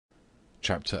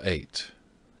Chapter 8.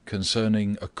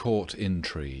 Concerning a Court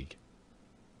Intrigue.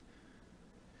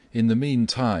 In the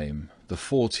meantime, the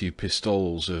 40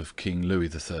 pistoles of King Louis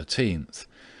XIII,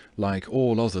 like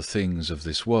all other things of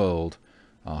this world,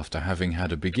 after having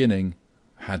had a beginning,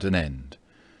 had an end.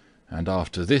 And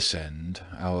after this end,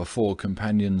 our four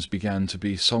companions began to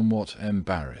be somewhat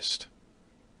embarrassed.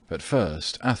 At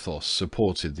first, Athos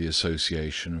supported the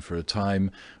association for a time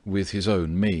with his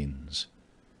own means.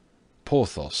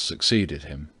 Porthos succeeded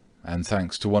him, and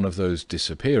thanks to one of those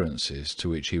disappearances to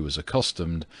which he was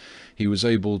accustomed, he was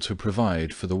able to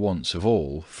provide for the wants of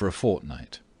all for a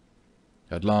fortnight.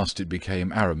 At last it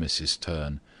became Aramis's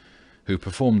turn, who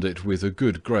performed it with a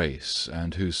good grace,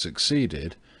 and who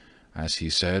succeeded, as he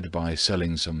said, by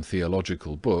selling some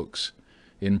theological books,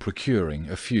 in procuring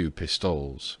a few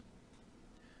pistoles.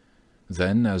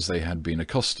 Then, as they had been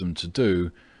accustomed to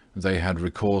do, they had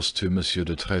recourse to M.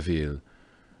 de Tréville,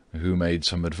 who made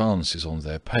some advances on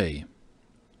their pay.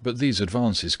 But these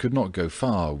advances could not go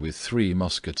far with 3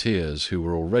 Musketeers who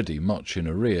were already much in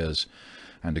arrears,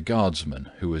 and a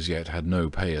guardsman who as yet had no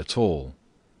pay at all.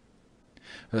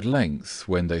 At length,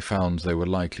 when they found they were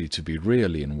likely to be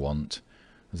really in want,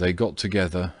 they got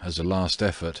together, as a last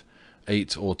effort,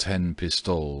 8 or 10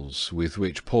 pistoles, with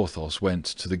which Porthos went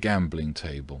to the gambling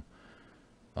table.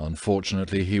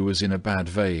 Unfortunately, he was in a bad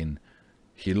vein.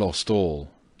 He lost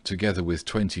all, together with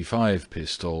 25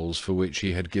 pistoles for which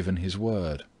he had given his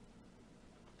word.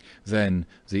 Then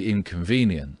the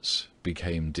inconvenience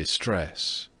became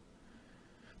distress.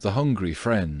 The hungry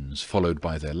friends, followed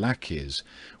by their lackeys,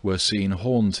 were seen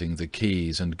haunting the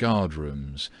quays and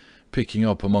guard-rooms, picking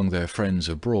up among their friends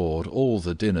abroad all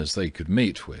the dinners they could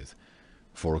meet with,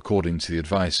 for according to the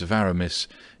advice of Aramis,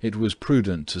 it was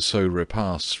prudent to sow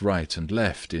repasts right and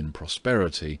left in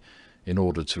prosperity, in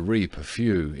order to reap a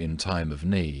few in time of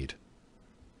need.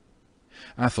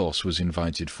 Athos was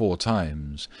invited 4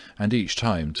 times, and each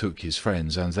time took his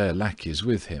friends and their lackeys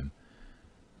with him.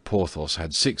 Porthos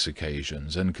had 6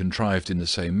 occasions, and contrived in the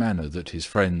same manner that his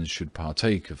friends should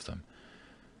partake of them.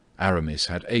 Aramis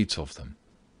had 8 of them.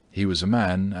 He was a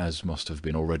man, as must have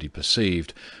been already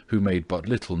perceived, who made but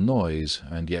little noise,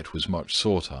 and yet was much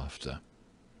sought after.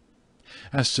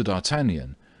 As to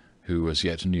D'Artagnan, who as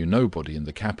yet knew nobody in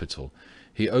the capital,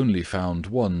 he only found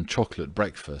 1 chocolate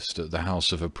breakfast at the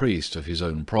house of a priest of his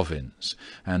own province,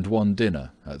 and 1 dinner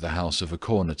at the house of a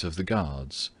cornet of the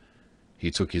guards.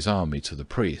 He took his army to the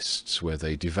priests, where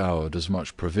they devoured as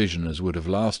much provision as would have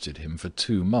lasted him for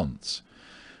 2 months,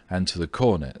 and to the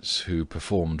cornets, who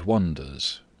performed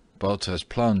wonders. But, as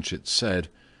Planchet said,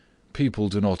 people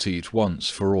do not eat once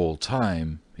for all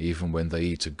time, even when they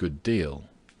eat a good deal.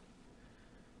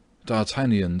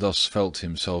 D'Artagnan thus felt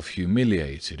himself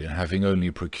humiliated in having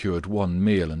only procured 1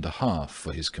 meal and a half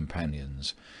for his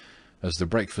companions, as the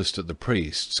breakfast at the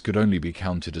priest's could only be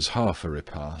counted as half a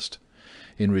repast,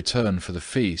 in return for the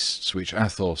feasts which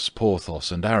Athos,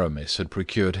 Porthos, and Aramis had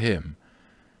procured him.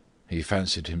 He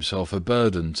fancied himself a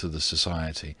burden to the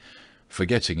society,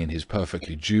 forgetting in his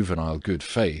perfectly juvenile good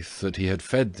faith that he had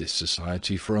fed this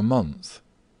society for a month.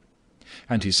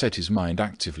 And he set his mind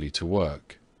actively to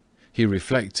work. He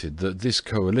reflected that this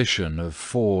coalition of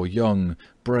 4 young,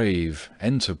 brave,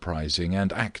 enterprising,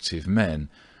 and active men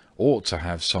ought to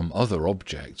have some other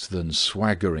object than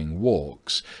swaggering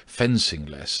walks, fencing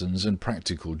lessons, and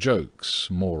practical jokes,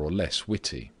 more or less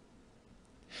witty.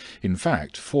 In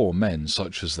fact, 4 men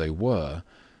such as they were,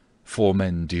 4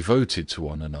 men devoted to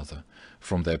one another,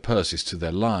 from their purses to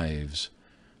their lives,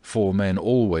 4 men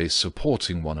always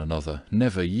supporting one another,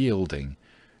 never yielding,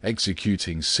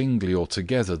 executing singly or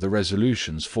together the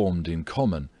resolutions formed in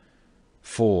common,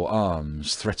 4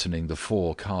 arms threatening the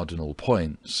 4 cardinal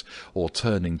points, or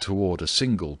turning toward a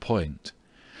single point,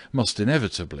 must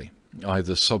inevitably,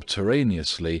 either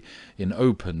subterraneously, in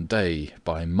open day,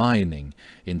 by mining,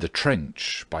 in the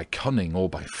trench, by cunning or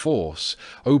by force,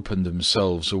 open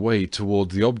themselves a way toward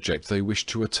the object they wish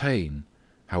to attain,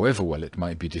 however well it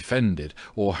might be defended,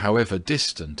 or however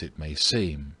distant it may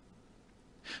seem.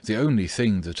 The only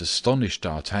thing that astonished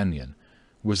D'Artagnan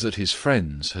was that his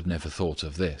friends had never thought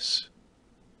of this.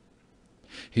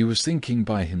 He was thinking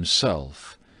by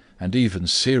himself, and even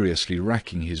seriously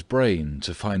racking his brain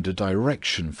to find a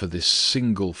direction for this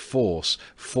single force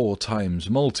 4 times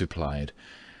multiplied,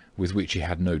 with which he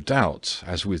had no doubt,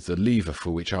 as with the lever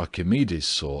for which Archimedes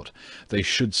sought, they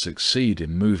should succeed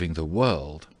in moving the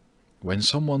world, when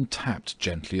someone tapped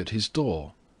gently at his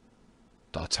door.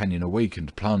 D'Artagnan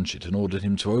awakened Planchet and ordered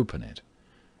him to open it.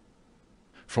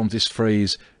 From this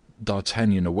phrase,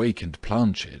 D'Artagnan awakened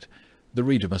Planchet, the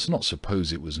reader must not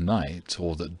suppose it was night,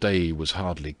 or that day was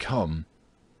hardly come.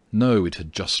 No, it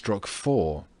had just struck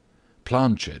 4.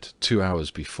 Planchet, 2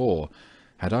 hours before,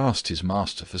 had asked his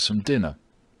master for some dinner,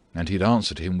 and he had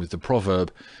answered him with the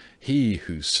proverb, "He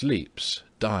who sleeps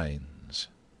dines,"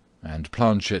 and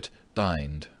Planchet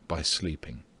dined by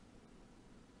sleeping.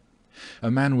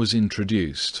 A man was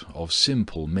introduced, of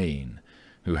simple mien,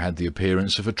 who had the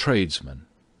appearance of a tradesman.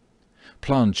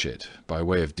 Planchet, by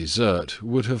way of dessert,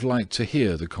 would have liked to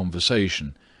hear the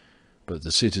conversation, but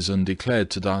the citizen declared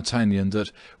to D'Artagnan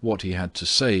that, what he had to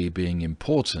say being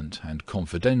important and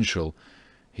confidential,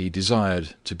 he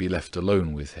desired to be left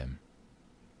alone with him.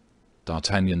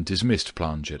 D'Artagnan dismissed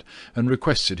Planchet and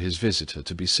requested his visitor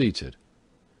to be seated.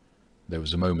 There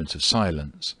was a moment of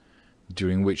silence,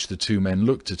 during which the two men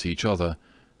looked at each other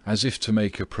as if to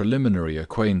make a preliminary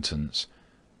acquaintance,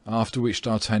 after which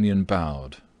D'Artagnan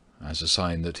bowed, as a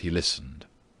sign that he listened.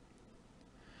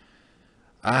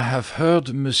 "I have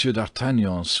heard Monsieur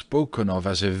d'Artagnan spoken of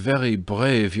as a very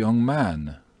brave young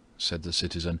man," said the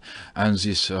citizen, "and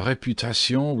this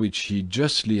reputation which he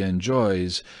justly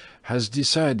enjoys has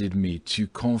decided me to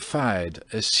confide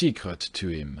a secret to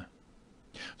him."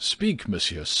 "Speak,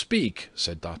 monsieur, speak,"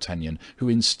 said D'Artagnan, who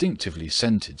instinctively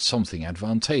scented something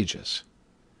advantageous.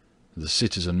 The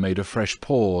citizen made a fresh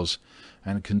pause,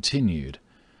 and continued,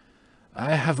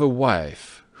 "I have a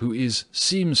wife who is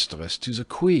seamstress to the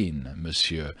queen,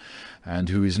 monsieur, and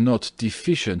who is not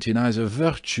deficient in either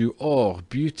virtue or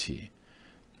beauty.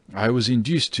 I was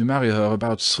induced to marry her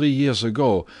about 3 years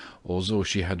ago, although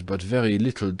she had but very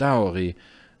little dowry,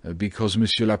 because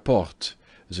Monsieur Laporte,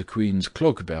 the queen's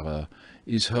cloak-bearer,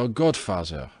 is her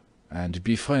godfather, and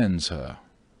befriends her."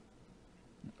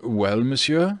 "Well,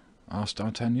 monsieur?" asked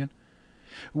D'Artagnan.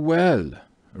 "Well,"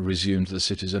 resumed the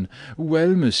citizen,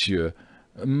 "well, monsieur,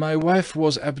 my wife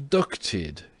was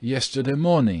abducted yesterday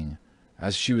morning,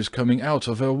 as she was coming out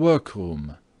of her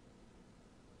workroom."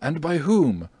 "And by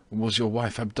whom was your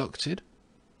wife abducted?"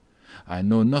 "I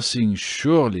know nothing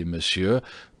surely, monsieur,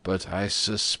 but I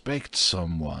suspect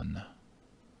someone."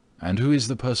 "And who is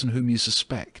the person whom you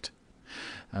suspect?"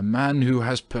 "A man who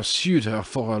has pursued her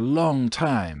for a long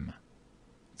time."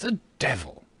 "The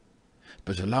devil!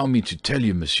 But allow me to tell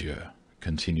you, monsieur,"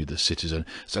 continued the citizen,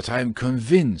 "that I am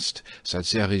convinced that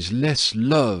there is less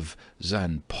love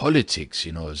than politics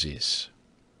in all this."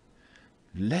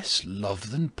 "Less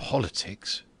love than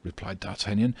politics?" replied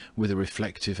D'Artagnan, with a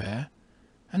reflective air.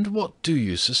 "And what do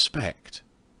you suspect?"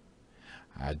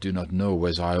 "I do not know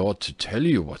whether I ought to tell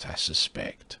you what I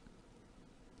suspect."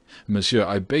 "Monsieur,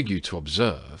 I beg you to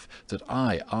observe that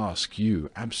I ask you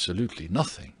absolutely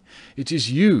nothing. It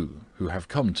is you who have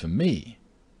come to me.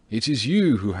 It is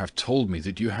you who have told me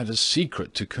that you had a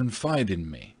secret to confide in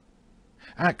me.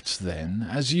 Act, then,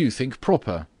 as you think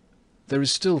proper. There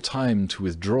is still time to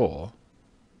withdraw."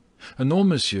 "No,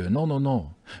 monsieur, no, no,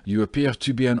 no. You appear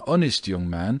to be an honest young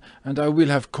man, and I will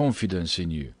have confidence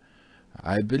in you.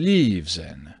 I believe,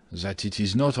 then, that it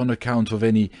is not on account of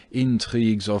any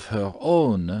intrigues of her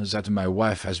own that my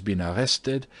wife has been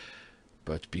arrested,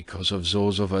 but because of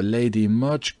those of a lady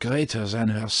much greater than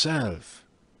herself."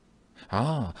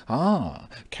 Ah,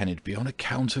 can it be on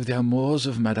account of the amours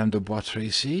of Madame de Bois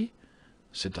Tracy?"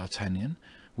 said D'Artagnan,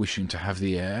 wishing to have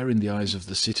the air, in the eyes of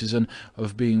the citizen,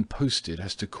 of being posted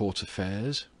as to court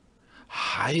affairs.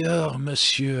 "Higher,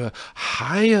 monsieur,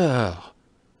 higher!"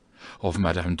 "Of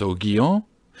Madame d'Aiguillon?"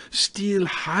 "Still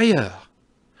higher!"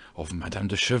 "Of Madame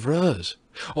de Chevreuse?"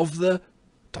 "Of the—"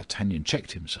 D'Artagnan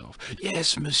checked himself.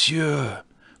 "Yes, monsieur,"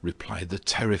 replied the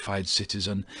terrified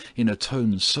citizen, in a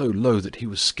tone so low that he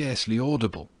was scarcely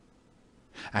audible.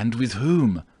 "And with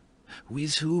whom?"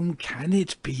 "With whom can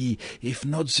it be, if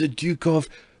not the Duke of—"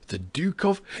 "The Duke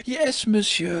of—" "Yes,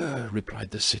 monsieur,"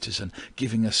 replied the citizen,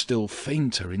 giving a still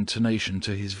fainter intonation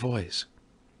to his voice.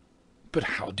 "But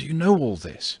how do you know all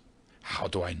this?" "How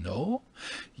do I know?"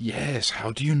 "Yes,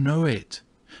 how do you know it?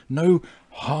 No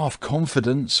half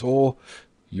confidence, or—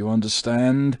 You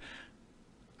understand?"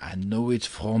 "I know it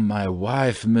from my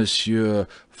wife, monsieur,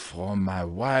 from my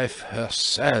wife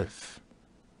herself."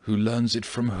 "Who learns it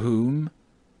from whom?"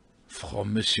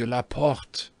 "From Monsieur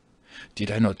Laporte.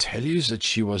 Did I not tell you that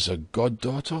she was a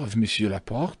goddaughter of Monsieur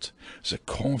Laporte, the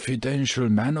confidential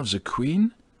man of the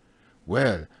queen?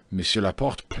 Well, Monsieur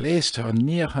Laporte placed her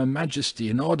near her Majesty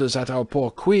in order that our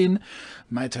poor queen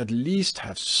might at least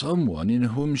have someone in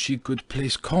whom she could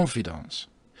place confidence.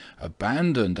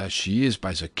 Abandoned as she is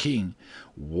by the king,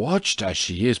 watched as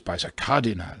she is by the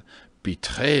cardinal,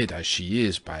 betrayed as she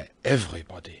is by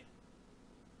everybody."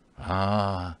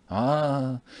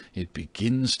 Ah, it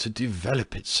begins to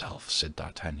develop itself," said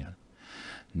D'Artagnan.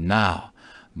 "Now,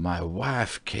 my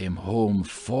wife came home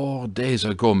 4 days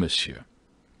ago, monsieur.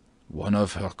 One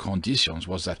of her conditions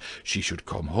was that she should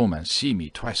come home and see me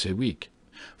twice a week.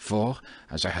 For,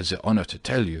 as I had the honor to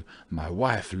tell you, my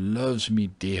wife loves me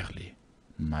dearly.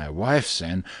 My wife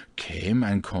then came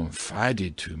and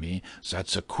confided to me that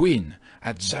the Queen,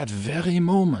 at that very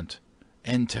moment,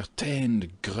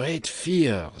 entertained great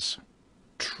fears.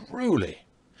 Truly?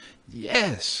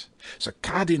 Yes, the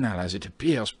Cardinal, as it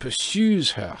appears,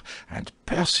 pursues her and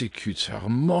persecutes her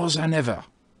more than ever.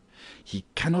 He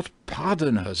cannot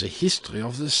pardon her the history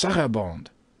of the Sarabande.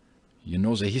 You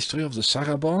know the history of the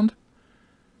Sarabande?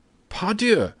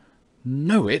 Pardieu!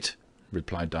 Know it,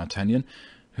 replied D'Artagnan,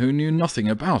 who knew nothing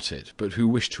about it, but who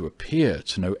wished to appear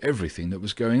to know everything that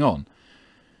was going on.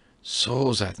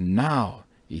 So that now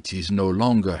it is no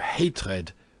longer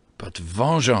hatred, but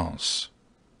vengeance.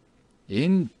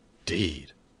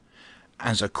 Indeed.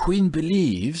 And the Queen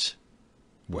believes...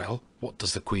 Well, what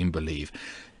does the Queen believe?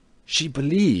 She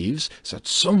believes that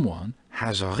someone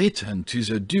has written to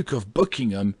the Duke of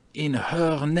Buckingham in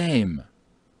her name.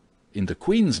 In the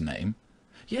Queen's name?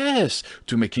 Yes,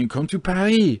 to make him come to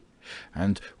Paris.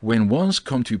 And when once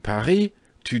come to Paris,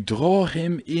 to draw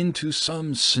him into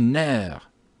some snare.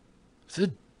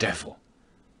 The devil!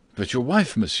 But your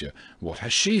wife, monsieur, what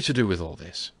has she to do with all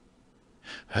this?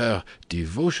 Her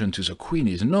devotion to the Queen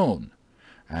is known,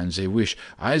 and they wish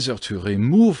either to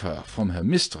remove her from her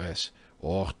mistress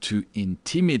or to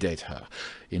intimidate her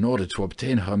in order to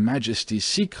obtain her Majesty's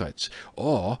secrets,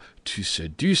 or to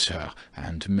seduce her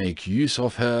and make use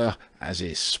of her as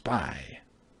a spy.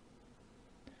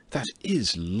 That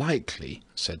is likely,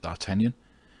 said D'Artagnan.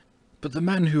 But the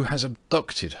man who has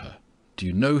abducted her, do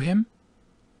you know him?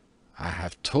 I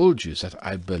have told you that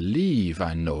I believe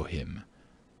I know him.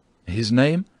 His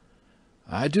name?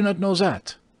 I do not know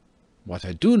that. What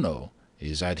I do know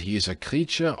is that he is a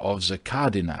creature of the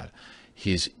Cardinal,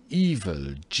 his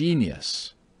evil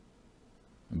genius.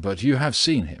 But you have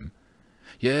seen him?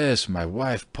 Yes, my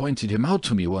wife pointed him out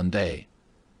to me one day.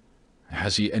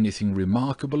 Has he anything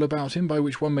remarkable about him by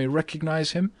which one may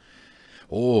recognize him?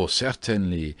 Oh,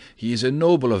 certainly. He is a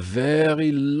noble of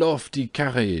very lofty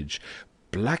carriage,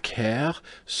 black hair,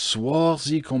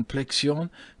 swarthy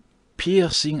complexion,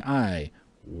 piercing eye,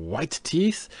 white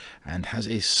teeth, and has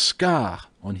a scar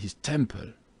on his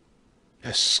temple.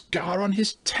 A scar on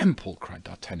his temple, cried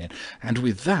D'Artagnan, and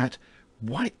with that,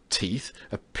 white teeth,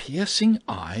 a piercing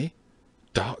eye,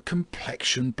 dark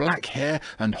complexion, black hair,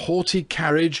 and haughty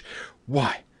carriage.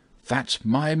 Why, that's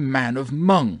my man of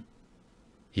Mung.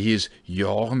 He is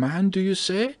your man, do you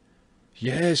say?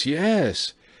 Yes,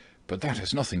 yes, but that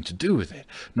has nothing to do with it.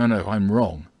 No, I'm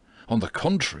wrong. On the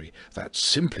contrary, that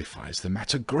simplifies the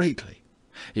matter greatly.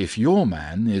 If your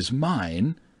man is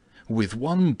mine, with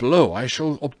one blow I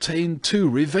shall obtain 2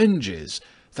 revenges,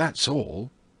 that's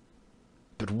all.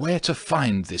 But where to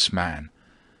find this man?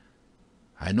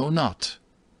 I know not.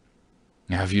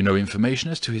 Have you no information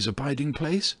as to his abiding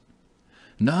place?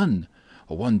 None.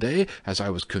 One day, as I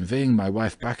was conveying my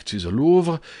wife back to the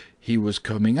Louvre, he was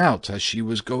coming out as she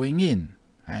was going in,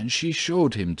 and she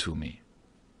showed him to me.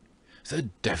 The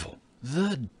devil,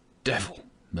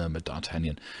 murmured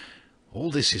D'Artagnan. All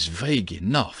this is vague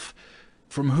enough.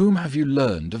 From whom have you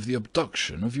learned of the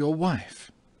abduction of your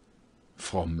wife?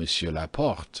 From Monsieur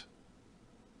Laporte.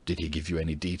 Did he give you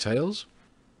any details?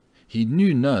 He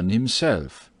knew none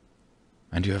himself.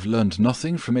 And you have learned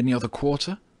nothing from any other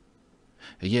quarter?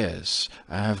 Yes,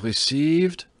 I have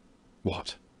received...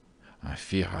 What? I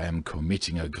fear I am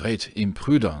committing a great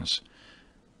imprudence.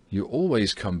 You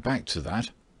always come back to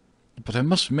that. But I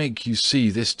must make you see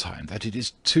this time that it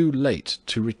is too late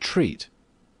to retreat.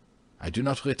 I do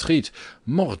not retreat.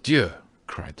 Mordieu!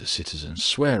 Cried the citizen,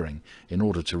 swearing, in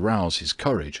order to rouse his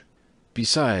courage.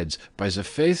 Besides, by the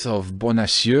faith of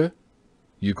Bonacieux...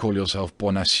 You call yourself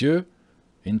Bonacieux?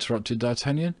 Interrupted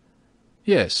D'Artagnan.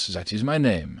 Yes, that is my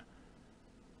name.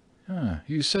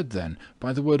 You said then,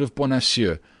 by the word of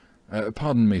Bonacieux.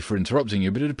 Pardon me for interrupting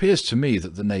you, but it appears to me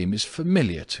that the name is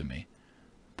familiar to me.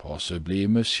 Possibly,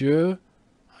 monsieur.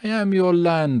 I am your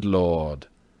landlord.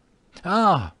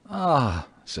 Ah,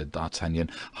 said D'Artagnan,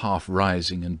 half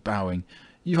rising and bowing.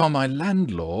 You are my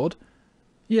landlord?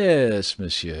 Yes,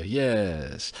 monsieur,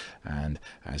 yes. And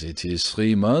as it is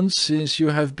 3 months since you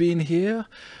have been here,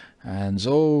 and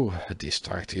though,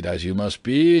 distracted as you must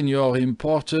be in your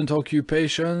important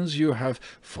occupations, you have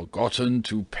forgotten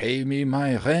to pay me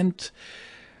my rent,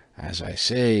 as I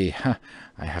say,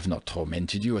 I have not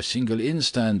tormented you a single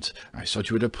instant. I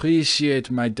thought you would appreciate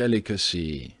my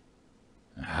delicacy.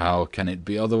 How can it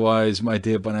be otherwise, my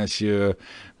dear Bonacieux?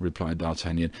 Replied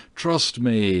D'Artagnan. Trust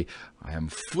me, I am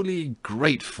fully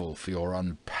grateful for your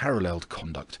unparalleled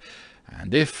conduct,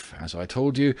 and if, as I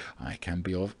told you, I can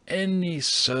be of any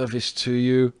service to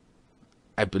you—"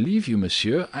 "I believe you,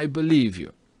 monsieur, I believe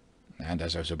you. And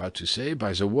as I was about to say,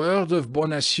 by the word of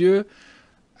Bonacieux,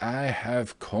 I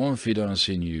have confidence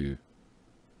in you."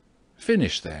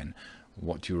 "Finish, then,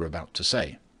 what you were about to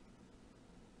say."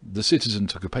 The citizen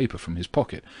took a paper from his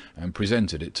pocket and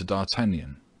presented it to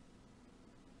D'Artagnan.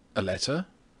 "A letter,"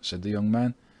 said the young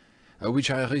man, "which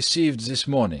I received this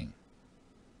morning."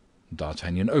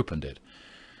 D'Artagnan opened it,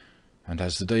 and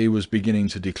as the day was beginning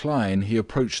to decline, he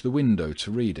approached the window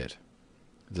to read it.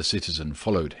 The citizen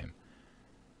followed him.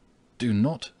 "Do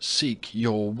not seek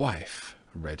your wife,"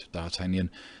 read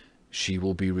D'Artagnan. "She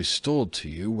will be restored to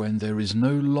you when there is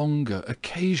no longer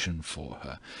occasion for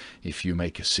her. If you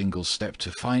make a single step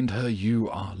to find her, you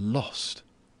are lost."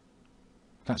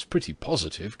 "That's pretty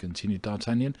positive," continued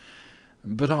D'Artagnan.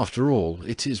 "But after all,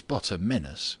 it is but a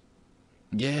menace."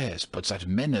 "Yes, but that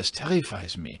menace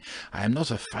terrifies me. I am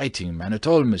not a fighting man at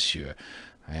all, monsieur.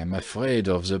 I am afraid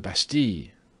of the Bastille."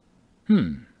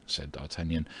 Said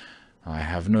D'Artagnan. "I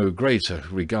have no greater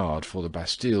regard for the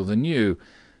Bastille than you.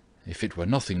 If it were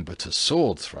nothing but a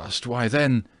sword thrust, why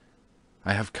then—"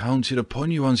 "I have counted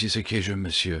upon you on this occasion,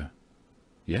 monsieur."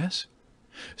 "Yes?"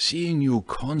 "Seeing you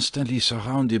constantly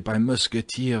surrounded by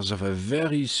Musketeers of a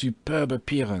very superb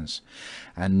appearance,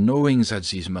 and knowing that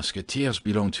these Musketeers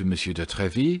belonged to Monsieur de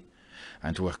Tréville,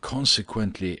 and were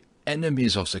consequently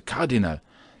enemies of the Cardinal,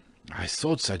 I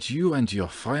thought that you and your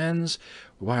friends,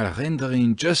 while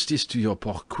rendering justice to your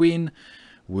poor queen,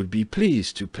 would be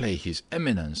pleased to play his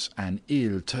Eminence an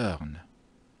ill turn."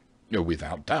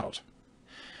 "Without doubt."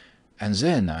 "And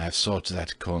then I have thought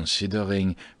that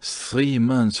considering 3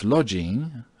 months'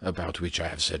 lodging, about which I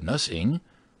have said nothing—"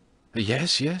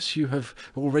 Yes, you have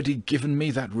already given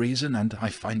me that reason, and I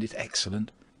find it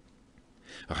excellent."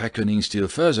 "Reckoning still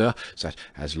further, that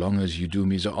as long as you do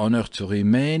me the honor to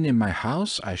remain in my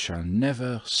house, I shall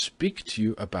never speak to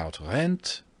you about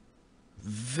rent."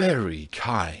 "Very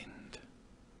kind."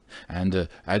 "And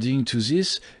adding to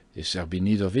this, if there be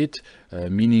need of it,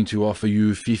 meaning to offer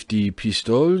you 50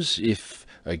 pistoles, if,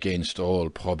 against all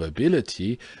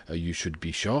probability, you should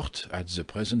be short at the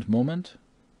present moment."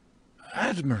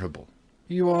 "Admirable!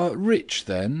 You are rich,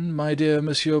 then, my dear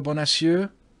Monsieur Bonacieux?"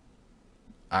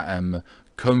 "I am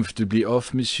comfortably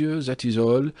off, monsieur, that is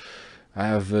all. I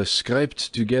have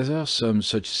scraped together some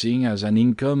such thing as an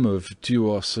income of 2,000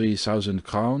 or 3,000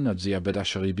 crowns at the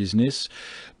haberdashery business,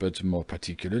 but more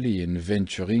particularly in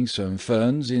venturing some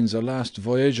funds in the last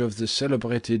voyage of the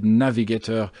celebrated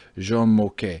navigator Jean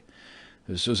Moquet,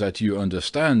 so that you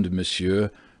understand,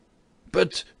 monsieur—"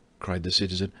 "But," cried the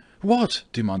citizen. "What?"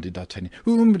 demanded D'Artagnan.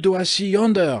 "Whom do I see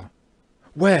yonder?"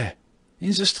 "Where?"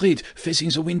 "In the street, facing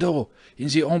the window, in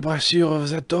the embrasure of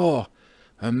that door.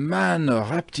 A man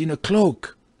wrapped in a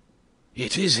cloak."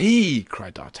 "It is he!"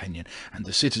 cried D'Artagnan and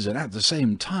the citizen at the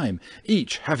same time,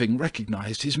 each having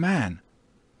recognized his man.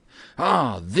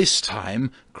 "Ah, this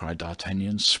time," cried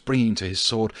D'Artagnan, springing to his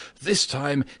sword, "this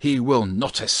time he will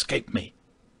not escape me."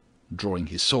 Drawing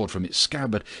his sword from its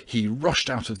scabbard, he rushed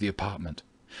out of the apartment.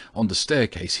 On the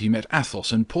staircase he met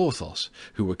Athos and Porthos,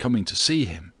 who were coming to see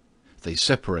him. They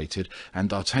separated, and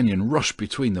D'Artagnan rushed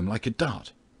between them like a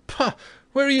dart. "Pah!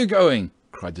 Where are you going?"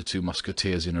 cried the 2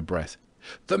 Musketeers in a breath.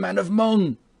 "The man of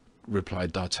Meung,"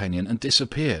 replied D'Artagnan, and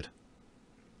disappeared.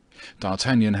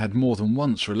 D'Artagnan had more than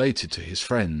once related to his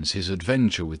friends his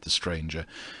adventure with the stranger,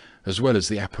 as well as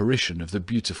the apparition of the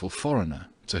beautiful foreigner,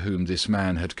 to whom this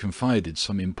man had confided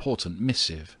some important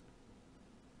missive.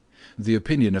 The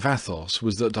opinion of Athos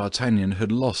was that D'Artagnan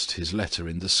had lost his letter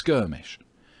in the skirmish.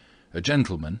 A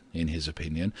gentleman, in his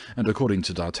opinion, and according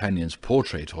to D'Artagnan's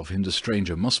portrait of him, the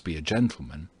stranger must be a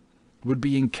gentleman, would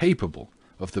be incapable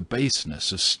of the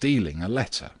baseness of stealing a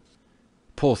letter.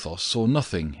 Porthos saw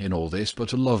nothing in all this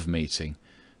but a love-meeting,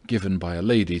 given by a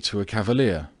lady to a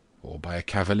cavalier, or by a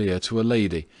cavalier to a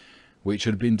lady, which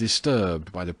had been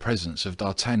disturbed by the presence of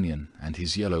D'Artagnan and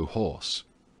his yellow horse.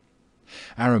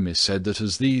 Aramis said that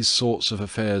as these sorts of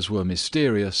affairs were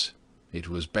mysterious, it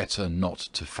was better not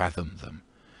to fathom them.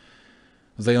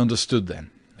 They understood then,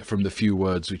 from the few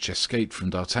words which escaped from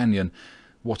D'Artagnan,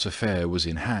 what affair was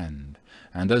in hand,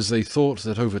 and as they thought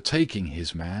that overtaking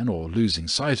his man or losing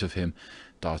sight of him,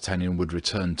 D'Artagnan would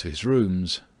return to his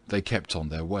rooms, they kept on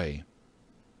their way.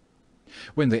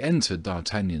 When they entered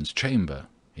D'Artagnan's chamber,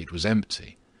 it was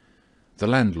empty. The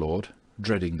landlord,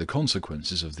 dreading the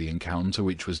consequences of the encounter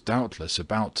which was doubtless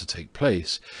about to take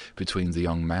place between the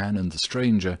young man and the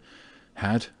stranger,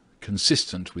 had,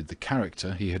 consistent with the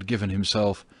character he had given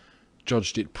himself,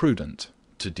 judged it prudent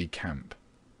to decamp.